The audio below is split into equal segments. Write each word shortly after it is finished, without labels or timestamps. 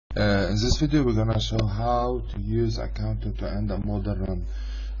In this video we're gonna show how to use a counter to end a model run,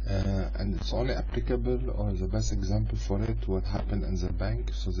 and it's only applicable, or the best example for it what happened in the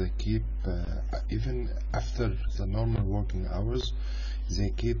bank. So they keep even after the normal working hours,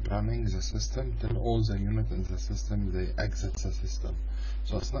 they keep running the system till all the units in the system they exit the system.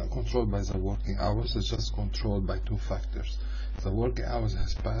 So it's not controlled by the working hours, it's just controlled by two factors: the working hours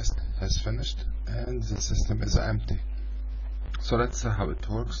has passed, has finished, and the system is empty. So let's see how it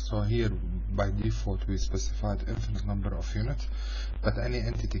works. So here by default we specified infinite number of units, but any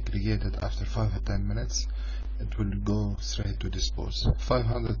entity created after 5 or 10 minutes it will go straight to dispose.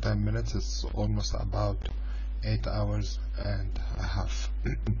 510 minutes is almost about 8 hours and a half.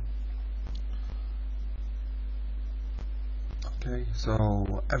 Okay,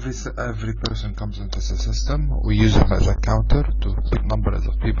 so every person comes into the system, we use them as a counter to put numbers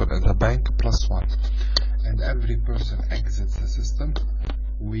of people in the bank plus 1. And every person exits the system,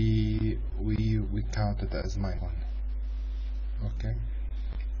 we count it as -1. Okay,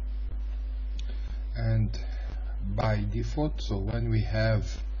 and by default, so when we're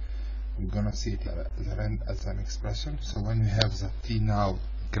gonna see it as an expression. So when we have the t now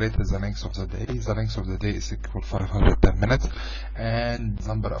greater than length of the day is equal 510 minutes, and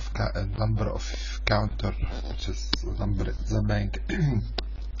number of counter, which is the bank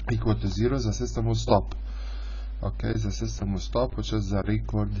equal to 0, the system will stop. Okay, the system will stop, which is the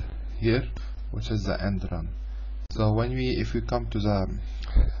record here, which is the end run. So if we come to the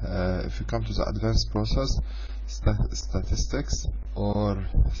advanced process, statistics, or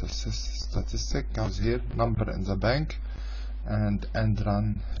statistic comes here, number in the bank, and end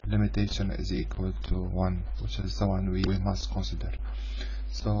run limitation is equal to 1, which is the one we must consider.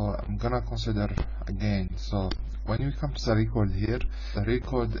 So I'm gonna consider again. So when we come to the record here, the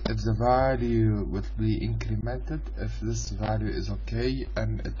record, the value will be incremented if this value is okay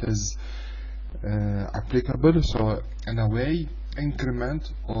and it is applicable. So in a way,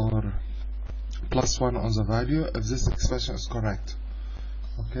 increment or +1 on the value if this expression is correct.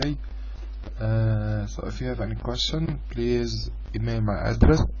 Okay, so if you have any question, please email my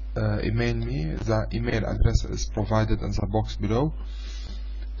address. Email me. The email address is provided in the box below.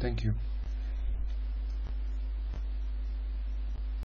 Thank you.